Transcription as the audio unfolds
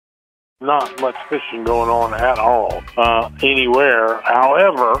not much fishing going on at all anywhere.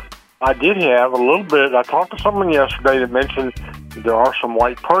 However, I did have a little bit. I talked to someone yesterday that mentioned there are some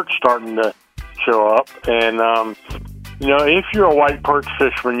white perch starting to show up. And, if you're a white perch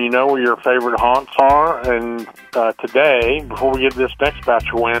fisherman, you know where your favorite haunts are. And today, before we get this next batch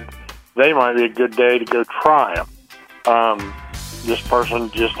of wind, they might be a good day to go try them. This person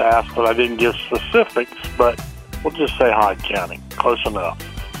just asked, but I didn't give specifics, but we'll just say Hyde County. Close enough.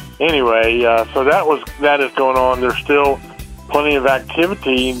 Anyway, so that is going on. There's still plenty of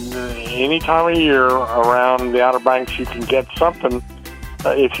activity any time of year around the Outer Banks. You can get something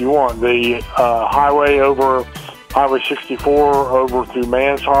if you want. The highway over Highway 64 over through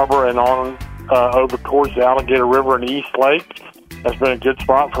Mans Harbor and on over towards the Alligator River and East Lake has been a good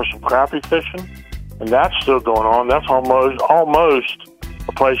spot for some crappie fishing, and that's still going on. That's almost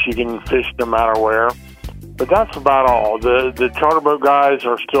a place you can fish no matter where. But that's about all. The charter boat guys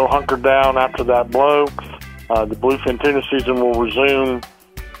are still hunkered down after that blow. The bluefin tuna season will resume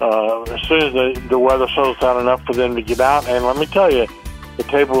as soon as the weather settles down enough for them to get out. And let me tell you, the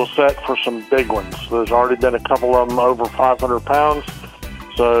table is set for some big ones. There's already been a couple of them over 500 pounds.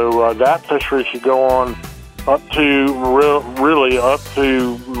 So that fishery should go on up to really up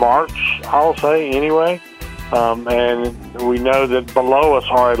to March, I'll say, anyway. And we know that below us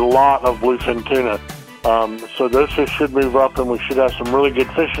are a lot of bluefin tuna. So those fish should move up, and we should have some really good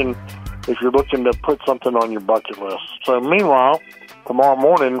fishing if you're looking to put something on your bucket list. So meanwhile, tomorrow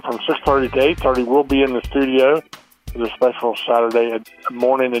morning from 6:30 to 8:30, we'll be in the studio for the special Saturday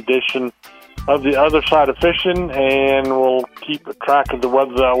morning edition of The Other Side of Fishing, and we'll keep track of the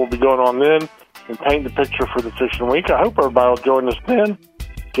weather that will be going on then and paint the picture for the fishing week. I hope everybody will join us then.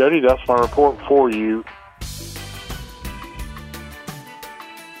 Jody, that's my report for you.